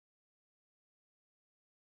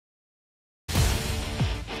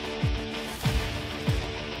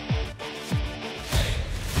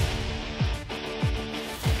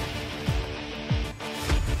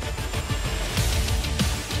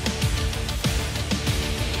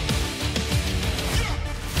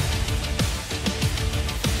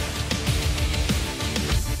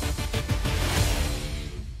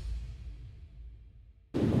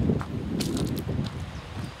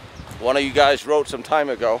One of you guys wrote some time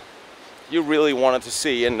ago, you really wanted to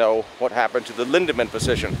see and know what happened to the Lindemann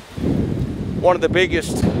position. One of the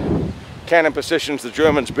biggest cannon positions the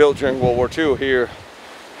Germans built during World War II here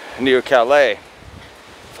near Calais.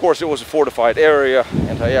 Of course, it was a fortified area,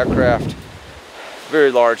 anti-aircraft, very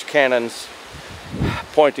large cannons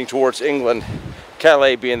pointing towards England,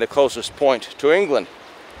 Calais being the closest point to England.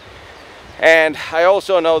 And I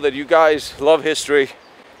also know that you guys love history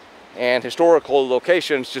and historical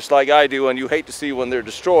locations just like I do, and you hate to see when they're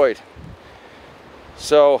destroyed.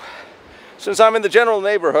 So, since I'm in the general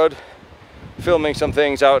neighborhood, filming some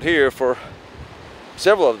things out here for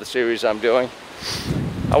several of the series I'm doing,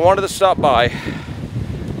 I wanted to stop by,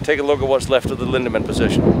 take a look at what's left of the Lindemann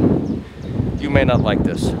position. You may not like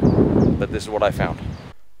this, but this is what I found.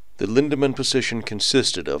 The Lindemann position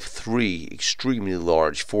consisted of 3 extremely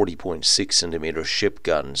large 40.6 centimeter ship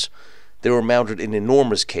guns. They were mounted in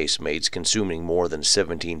enormous casemates consuming more than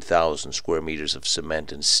 17,000 square meters of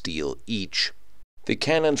cement and steel each. The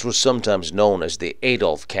cannons were sometimes known as the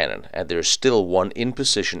Adolf cannon, and there is still one in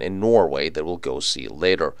position in Norway that we'll go see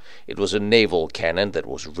later. It was a naval cannon that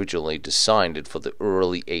was originally designed for the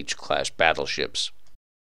early H-class battleships.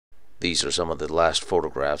 These are some of the last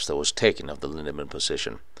photographs that was taken of the Lindemann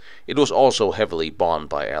position. It was also heavily bombed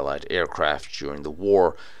by Allied aircraft during the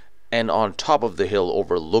war, and on top of the hill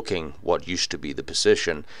overlooking what used to be the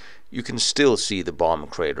position, you can still see the bomb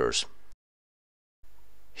craters.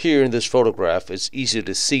 Here in this photograph, it's easy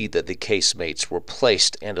to see that the casemates were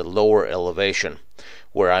placed at a lower elevation.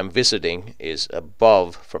 Where I'm visiting is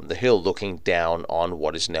above from the hill looking down on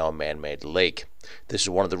what is now a man-made lake. This is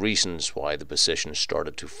one of the reasons why the position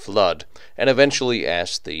started to flood, and eventually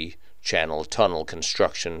as the channel tunnel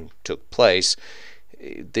construction took place,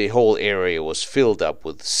 the whole area was filled up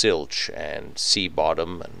with silage and sea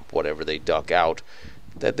bottom and whatever they dug out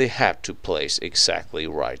that they had to place exactly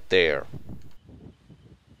right there.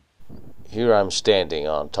 Here I'm standing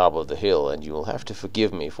on top of the hill, and you will have to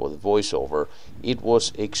forgive me for the voiceover. It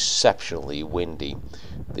was exceptionally windy.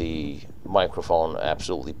 The microphone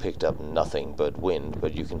absolutely picked up nothing but wind,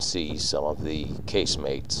 but you can see some of the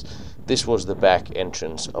casemates. This was the back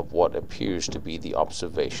entrance of what appears to be the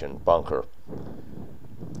observation bunker.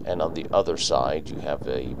 And on the other side you have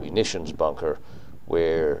a munitions bunker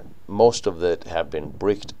where most of it have been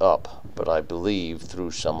bricked up, but I believe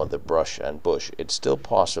through some of the brush and bush it's still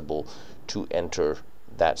possible to enter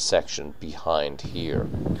that section behind here.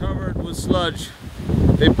 Covered with sludge.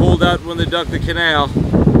 They pulled out when they dug the canal.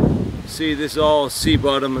 See, this is all sea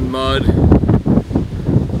bottom and mud.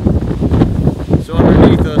 So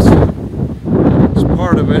underneath us is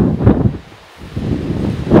part of it.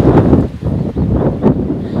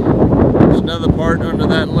 There's another part under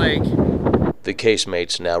that lake. The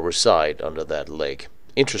casemates now reside under that lake.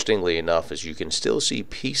 Interestingly enough, as you can still see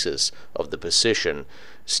pieces of the position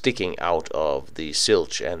sticking out of the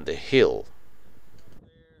silage and the hill.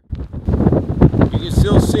 You can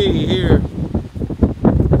still see here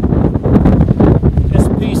this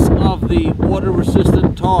piece of the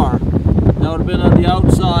water-resistant tar that would have been on the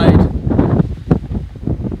outside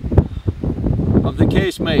of the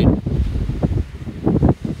casemate.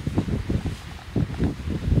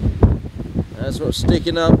 That's what's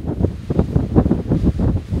sticking up.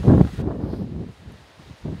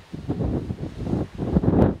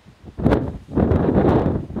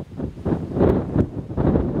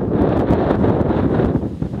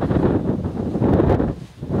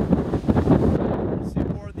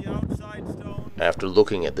 After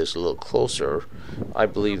looking at this a little closer, I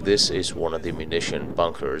believe this is one of the munition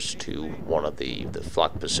bunkers to one of the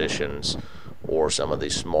flak positions or some of the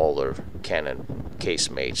smaller cannon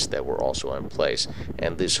casemates that were also in place.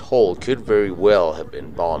 And this hole could very well have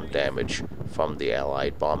been bomb damage from the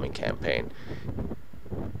Allied bombing campaign.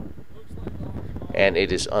 And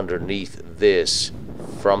it is underneath this,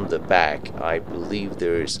 from the back, I believe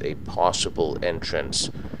there is a possible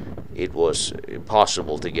entrance. It was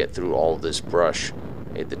impossible to get through all this brush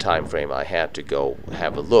in the time frame I had to go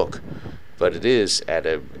have a look, but it is at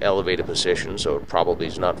an elevated position, so it probably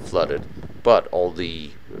is not flooded, but all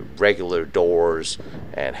the regular doors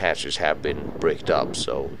and hatches have been bricked up,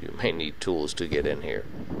 so you may need tools to get in here.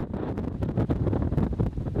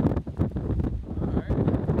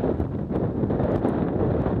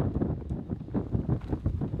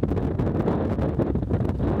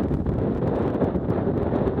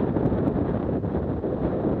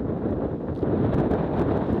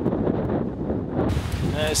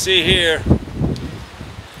 See here,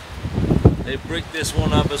 they bricked this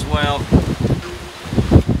one up as well.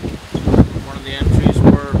 One of the entries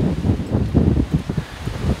were.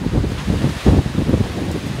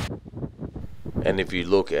 And if you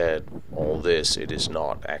look at all this, it is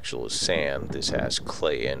not actual sand. This has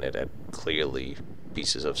clay in it and clearly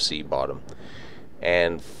pieces of sea bottom.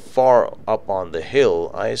 And far up on the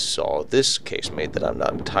hill, I saw this casemate that I'm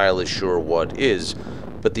not entirely sure what is,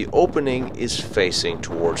 but the opening is facing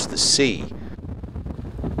towards the sea.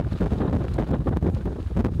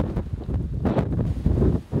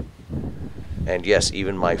 And yes,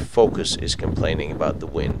 even my focus is complaining about the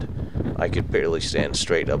wind. I could barely stand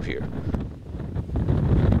straight up here.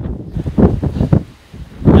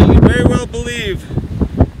 I can very well believe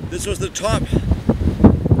this was the top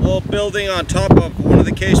little building on top of one of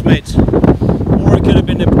the casemates. Or it could have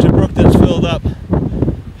been the brook that's filled up.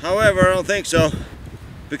 However, I don't think so.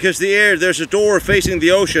 Because there's a door facing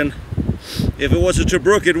the ocean. If it was a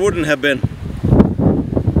brook, it wouldn't have been.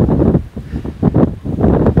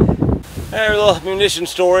 There's a little munition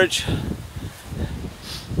storage.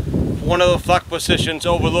 One of the flak positions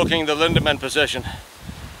overlooking the Lindemann position.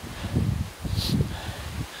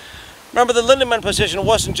 Remember, the Lindemann position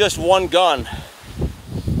wasn't just one gun.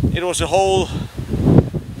 It was a whole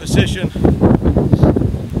position.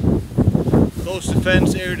 Close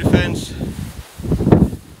defense, air defense.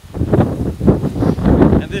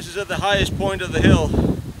 And this is at the highest point of the hill,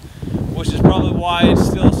 which is probably why it's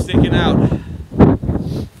still sticking out.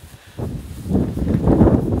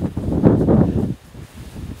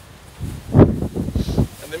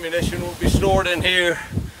 Ammunition will be stored in here,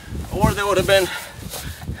 or they would have been,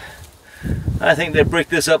 I think they bricked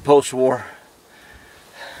this up post-war.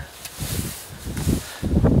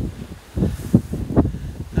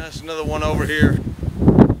 That's another one over here.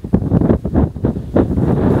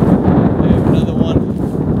 Another one.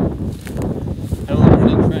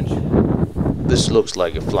 Another trench. This looks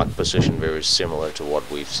like a flak position very similar to what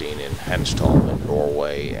we've seen in Hanstholm in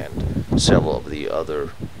Norway and several of the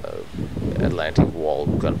other Atlantic wall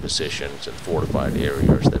gun positions and fortified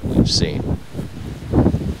areas that we've seen.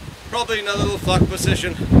 Probably another little flak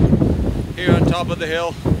position here on top of the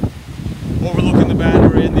hill, overlooking the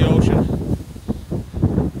battery and the ocean.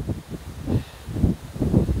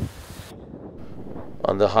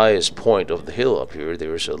 On the highest point of the hill up here,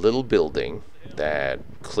 there is a little building that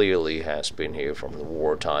clearly has been here from the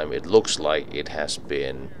wartime. It looks like it has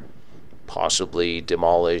been possibly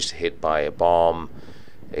demolished, hit by a bomb,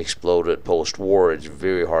 exploded post-war. It's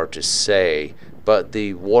very hard to say, but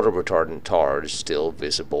the water retardant tar is still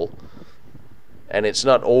visible, and it's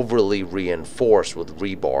not overly reinforced with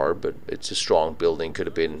rebar, but it's a strong building. Could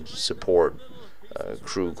have been support,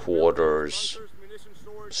 crew quarters,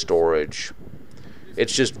 storage.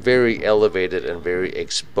 It's just very elevated and very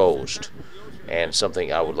exposed, and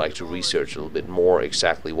something I would like to research a little bit more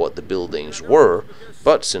exactly what the buildings were.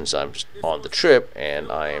 But since I'm on the trip and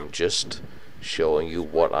I am just showing you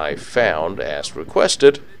what I found as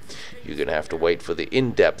requested, you're gonna have to wait for the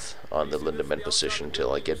in-depth on the Lindemann position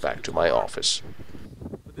till I get back to my office.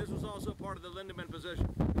 But this was also part of the Lindemann position.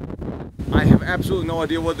 I have absolutely no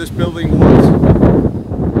idea what this building was.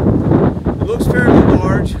 It looks fairly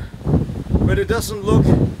large, but it doesn't look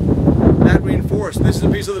that reinforced. This is a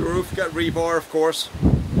piece of the roof, got rebar of course,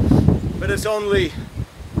 but it's only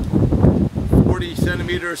 40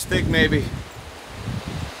 centimeters thick maybe.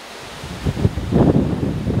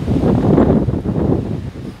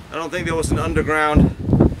 I don't think there was an underground.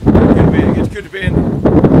 It could have been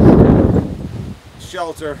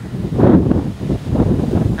shelter.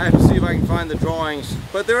 I have to see if I can find the drawings.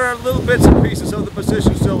 But there are little bits and pieces of the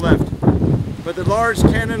position still left. But the large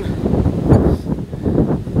cannon,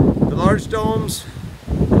 the large domes,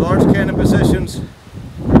 the large cannon positions,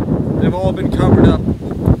 they've all been covered up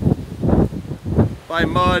by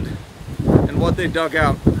mud and what they dug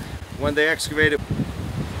out when they excavated.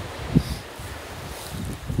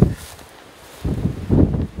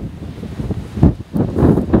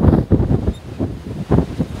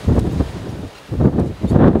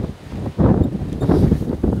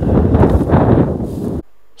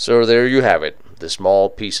 So there you have it, the small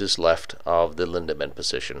pieces left of the Lindemann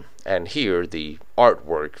position. And here the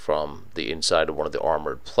artwork from the inside of one of the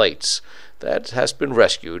armored plates that has been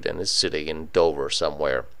rescued and is sitting in Dover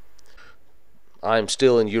somewhere. I'm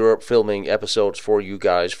still in Europe filming episodes for you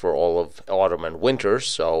guys for all of autumn and winter,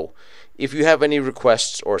 so if you have any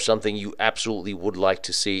requests or something you absolutely would like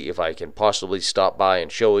to see, if I can possibly stop by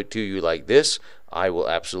and show it to you like this, I will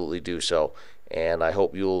absolutely do so. And I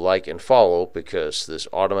hope you'll like and follow, because this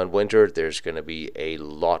autumn and winter there's going to be a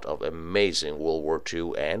lot of amazing World War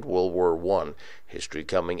II and World War I history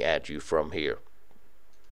coming at you from here.